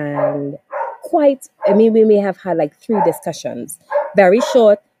 And we may have had like 3 discussions. Very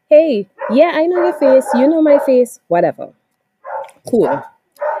short. Hey, yeah, I know your face. You know my face. Whatever. Cool.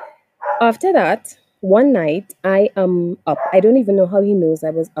 After that, one night I am up. I don't even know how he knows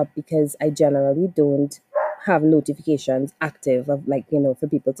I was up because I generally don't have notifications active of for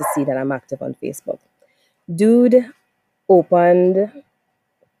people to see that I'm active on Facebook. Dude opened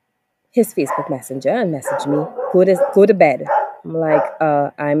his Facebook Messenger and messaged me, go to bed. I'm like,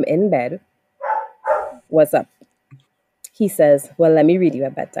 I'm in bed. What's up? He says, well, let me read you a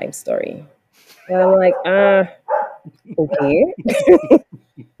bedtime story. And I'm like, okay.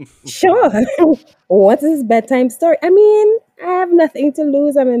 Sure. What's his bedtime story? I mean, I have nothing to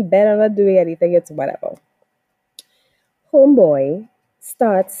lose. I'm in bed. I'm not doing anything. It's whatever. Homeboy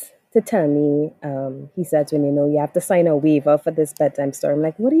starts to tell me, he said, when you have to sign a waiver for this bedtime story. I'm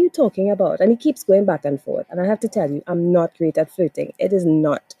like, what are you talking about? And he keeps going back and forth. And I have to tell you, I'm not great at flirting. It is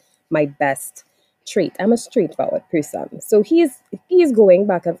not my best trait. I'm a straightforward person. So he's going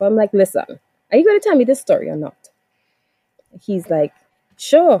back and forth. I'm like, listen, are you going to tell me this story or not? He's like,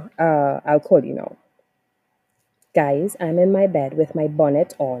 sure, I'll call you now. Guys, I'm in my bed with my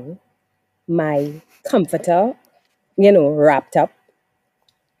bonnet on, my comforter, wrapped up,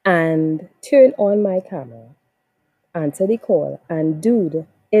 and turn on my camera, answer the call, and dude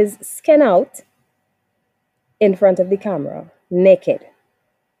is skin out in front of the camera, naked,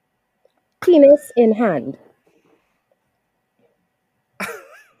 penis in hand,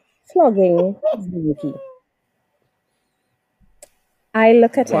 flogging Yuki. I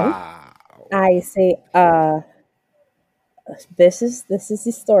look at him. Wow. I say, this is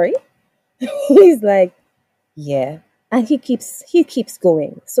the story. He's like, yeah. And he keeps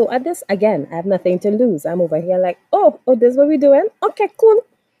going. So at this, again, I have nothing to lose. I'm over here like, oh, this is what we're doing? Okay, cool.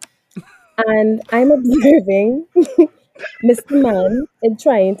 And I'm observing Mr. Man is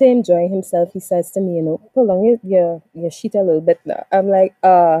trying to enjoy himself. He says to me, pull on your sheet a little bit now. I'm like,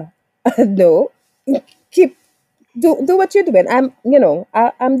 no. Keep do what you're doing. I'm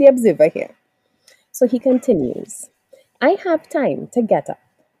the observer here. So he continues. I have time to get up,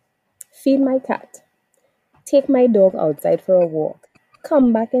 feed my cat, take my dog outside for a walk,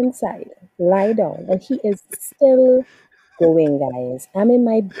 come back inside, lie down, and he is still going, guys. I'm in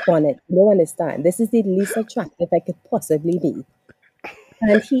my bonnet. You don't understand. This is the least attractive I could possibly be.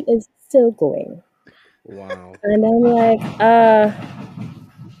 And he is still going. Wow. And I'm like,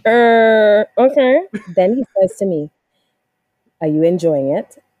 okay. Then he says to me, are you enjoying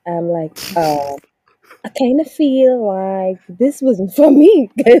it? I'm like, I kind of feel like this wasn't for me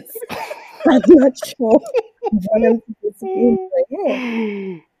because I'm not sure what I'm supposed to be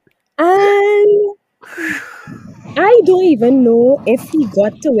enjoying. And I don't even know if he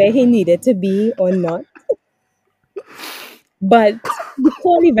got to where he needed to be or not. But the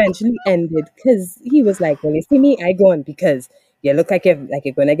call eventually ended because he was like, well, you see me, I gone because you look like you're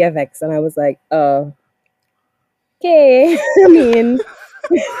going to get vexed. And I was like, okay. I mean...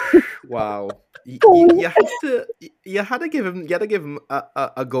 Wow. You had to give him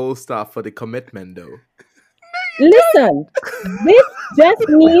a gold star for the commitment though. Listen, this just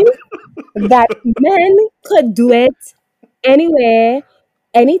means that men could do it anywhere,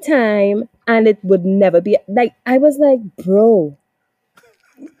 anytime, and it would never be like, I was like, bro,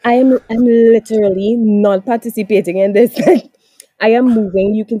 I'm literally not participating in this. Like, I am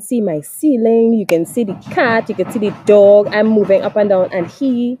moving. You can see my ceiling. You can see the cat. You can see the dog. I'm moving up and down. And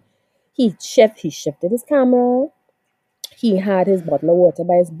he shifted his camera. He had his bottle of water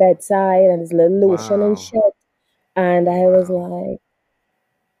by his bedside and his little lotion and Wow. shit. And I was Wow.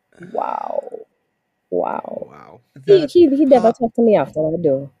 like, wow, wow. Wow. He never part- talked to me after that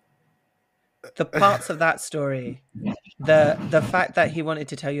though. the parts of that story, the fact that he wanted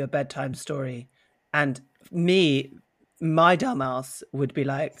to tell you a bedtime story, and my dumbass would be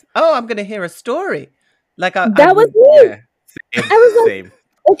like, "Oh, I'm going to hear a story." Like I That was would, me. Yeah. Same. I was like, Same.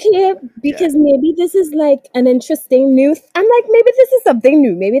 okay, because maybe this is like an interesting new. I'm like, maybe this is something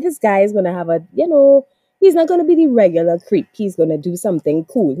new. Maybe this guy is gonna have he's not gonna be the regular creep. He's gonna do something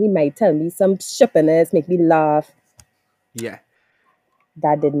cool. He might tell me some shippiness, make me laugh. Yeah.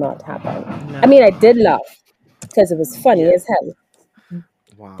 That did not happen. No. I mean, I did laugh because it was funny Yeah. as hell,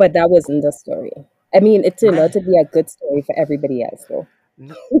 Wow. but that wasn't the story. I mean, it turned out to be a good story for everybody else, though.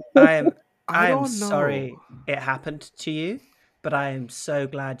 No, I am don't sorry know. it happened to you, but I am so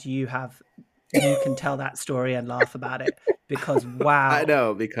glad you can tell that story and laugh about it, because wow. I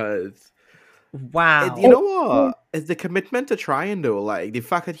know, because Wow. you know what? It's the commitment to trying though. Like the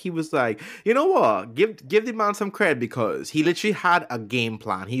fact that he was like, you know what? Give the man some credit, because he literally had a game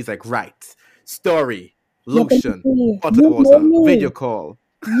plan. He's like, right, story, lotion, Definitely. bottle You know water, me. video call.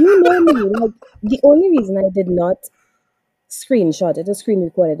 You know me. Like, the only reason I did not screenshot it or screen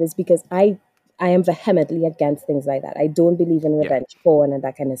record it is because I am vehemently against things like that. I don't believe in revenge porn and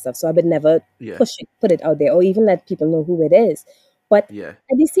that kind of stuff. So I would never Yeah. put it out there or even let people know who it is. But Yeah.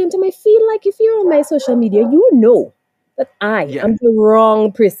 at the same time, I feel like if you're on my social media, you know that I Yeah. am the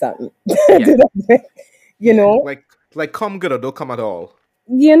wrong person to Yeah. do that with, you know? Like come good or don't come at all.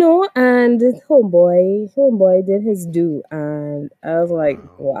 You know, and homeboy did his due, and I was like,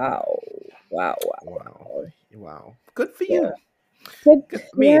 wow. Wow. Good for Yeah. you. Good. I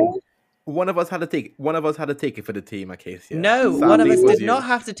Yeah. mean, one of us had to take it for the team, Acacia. No, Sadly, one of it us was did you. not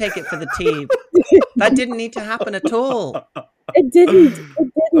have to take it for the team. That didn't need to happen at all. It didn't.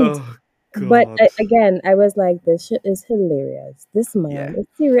 Oh But God. again, I was like, this shit is hilarious. This man Yeah. is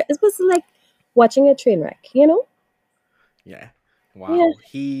serious. It was like watching a train wreck, you know? Yeah. Wow.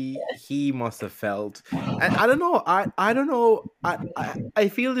 He must have felt. And I don't know. I don't know. I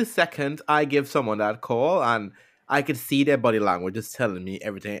feel the second I give someone that call and I could see their body language just telling me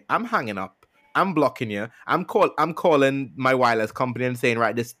everything. I'm hanging up. I'm blocking you. I'm calling my wireless company and saying,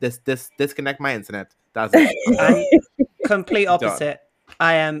 right, this disconnect my internet. That's it. I'm complete Done. opposite.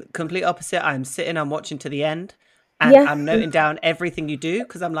 I am complete opposite. I'm sitting, I'm watching to the end, and Yeah. I'm noting down everything you do,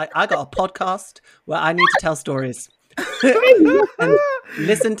 because I'm like, I got a podcast where I need to tell stories. And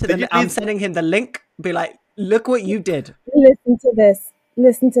listen to You I'm please- sending him the link, be like, look what you did. Listen to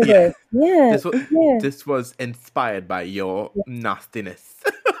this. Yeah. This was inspired by your nastiness.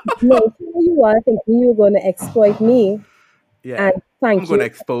 No, here you are thinking you were going to exploit me. Yeah. And thank I'm you. going to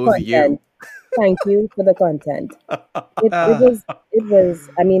expose you. Thank you for the content. It was.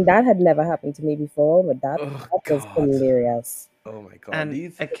 I mean, that had never happened to me before, but that was God. hilarious. Oh my God.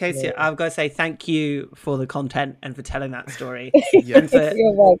 And Acacia, I've got to say thank you for the content and for telling that story. Yeah. And for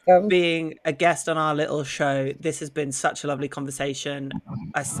You're welcome. being a guest on our little show. This has been such a lovely conversation.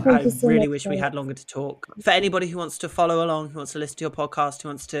 I Thank you so really much, wish we guys. had longer to talk. For anybody who wants to follow along, who wants to listen to your podcast, who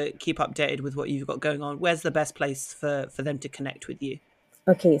wants to keep updated with what you've got going on, where's the best place for them to connect with you?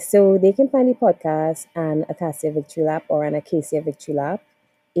 Okay, so they can find the podcast An Acacia Victory Lap or An Acacia Victory Lap,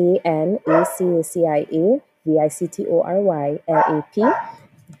 ANACACIA VICTORYLAP.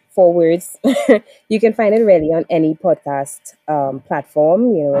 4 words. You can find it really on any podcast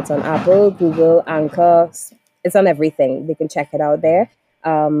platform. You know, it's on Apple, Google, Anchor. It's on everything. They can check it out there.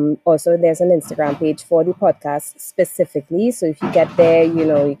 Also, there's an Instagram page for the podcast specifically. So if you get there, you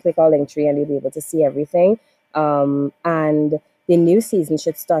know, you click our link tree and you'll be able to see everything. And the new season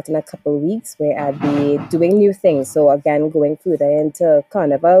should start in a couple of weeks, where I'll be doing new things. So again, going further into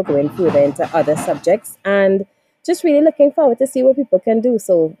carnival, going further into other subjects, and just really looking forward to see what people can do.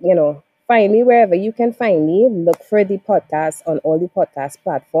 So, you know, find me wherever you can find me. Look for the podcast on all the podcast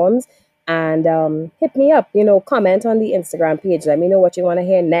platforms, and hit me up. You know, comment on the Instagram page. Let me know what you want to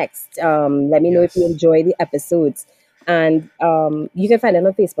hear next. Let me know if you Yes. enjoy the episodes. And you can find it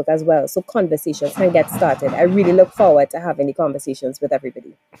on Facebook as well. So conversations can get started. I really look forward to having the conversations with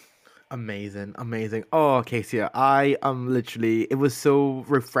everybody. Amazing. Oh, Casey, I am literally. It was so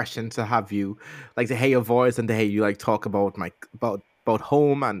refreshing to have you, like to hear your voice and to hear you like talk about about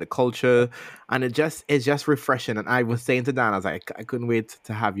home and the culture, and it's just refreshing. And I was saying to Dan, I was like, I couldn't wait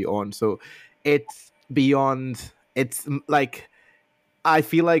to have you on. So it's beyond. It's like I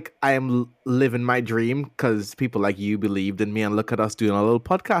feel like I am living my dream because people like you believed in me, and look at us doing a little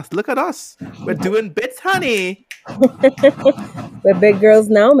podcast. Look at us, we're doing bits, honey. We're big girls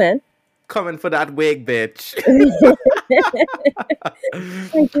now, man. Coming for that wig, bitch.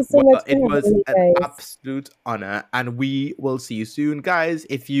 Thank you so Well, much for it having was me, an guys. absolute honor, and we will see you soon, guys.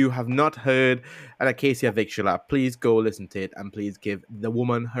 If you have not heard An Acacia Victory Lap, please go listen to it, and please give the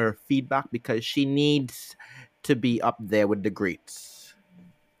woman her feedback because she needs to be up there with the greats.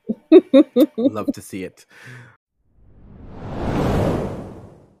 Love to see it.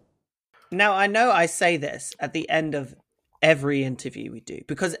 Now, I know I say this at the end of every interview we do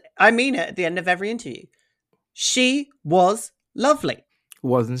because I mean it at the end of every interview. She was lovely.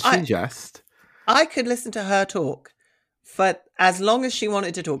 Wasn't she just? I could listen to her talk for as long as she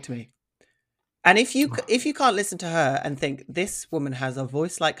wanted to talk to me. And if you can't listen to her and think this woman has a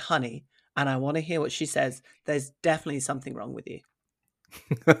voice like honey and I want to hear what she says, there's definitely something wrong with you.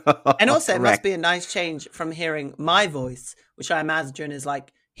 And also, it must be a nice change from hearing my voice, which I imagine is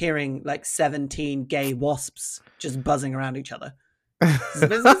like hearing like 17 gay wasps just buzzing around each other. Oh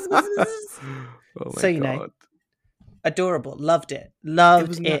my So, you God. know, adorable. Loved it.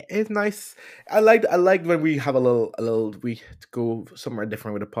 Loved it. It's nice. I liked when we have a little we go somewhere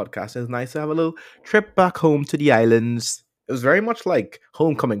different with a podcast. It's nice to have a little trip back home to the islands. It was very much like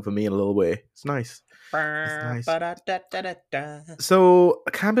homecoming for me in a little way. It's nice. It's nice. So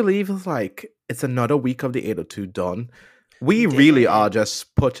I can't believe it's another week of the 802 done. We really are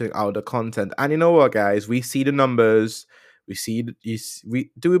just putting out the content, and you know what, guys? We see the numbers. We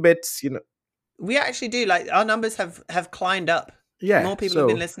do bits. You know, we actually do. Like our numbers have climbed up. Yeah, more people have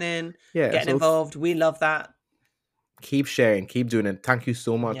been listening. Yeah, getting involved. We love that. Keep sharing. Keep doing it. Thank you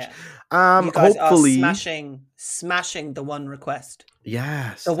so much. Yeah. You guys hopefully are smashing the one request.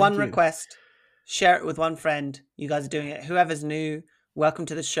 Yes, the one request. Share it with one friend. You guys are doing it. Whoever's new, welcome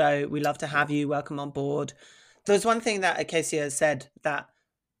to the show. We love to have you. Welcome on board. There's one thing that Acacia said that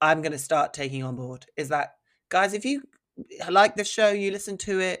I'm going to start taking on board is that, guys, if you like the show, you listen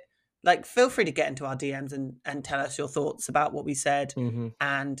to it, like feel free to get into our DMs and tell us your thoughts about what we said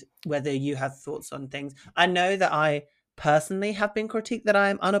and whether you have thoughts on things. I know that I personally have been critiqued that I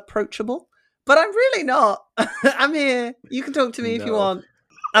am unapproachable, but I'm really not. I'm here. You can talk to me if you want.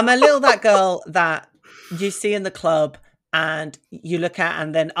 I'm a little that girl that you see in the club and you look at,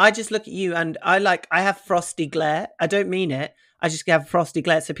 and then I just look at you and I have frosty glare. I don't mean it. I just have frosty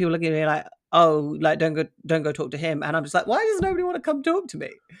glare. So people look at me like, oh, like don't go talk to him. And I'm just like, why does nobody want to come talk to me?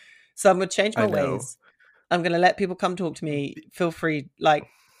 So I'm going to change my ways. I'm going to let people come talk to me. Feel free. Like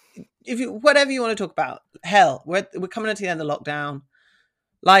whatever you want to talk about. Hell, we're coming to the end of lockdown.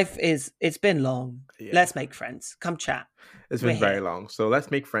 It's been long. Yeah. Let's make friends. Come chat. It's been very long. So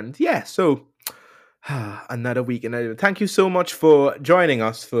let's make friends. Yeah. So another week. And thank you so much for joining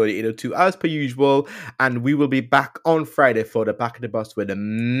us for the 802 as per usual. And we will be back on Friday for the Back of the Bus where the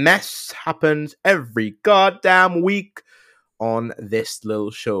mess happens every goddamn week on this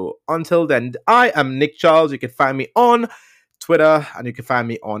little show. Until then, I am Nick Charles. You can find me on Twitter and you can find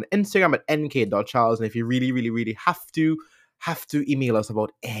me on Instagram at nk.charles. And if you really, really, really have to email us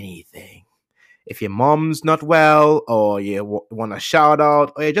about anything. If your mom's not well, or you want a shout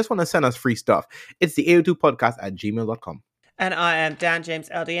out, or you just want to send us free stuff, it's the 802podcast@gmail.com. And I am Dan James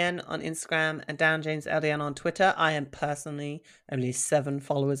LDN on Instagram and Dan James LDN on Twitter. I am personally only 7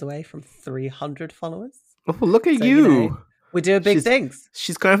 followers away from 300 followers. Oh, look at you. You know, we're doing big things.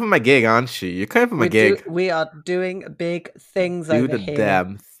 She's coming for my gig, aren't she? You're coming for my gig. We are doing big things over here. Do the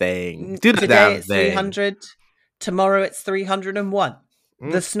damn thing. Today it's 300. Tomorrow it's 301.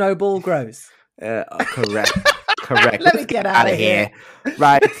 The snowball grows. Correct. Let me get out of here.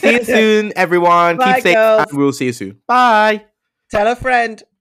 Right. See you soon, everyone. Bye, keep safe, girls. and we'll see you soon. Bye. Tell a friend.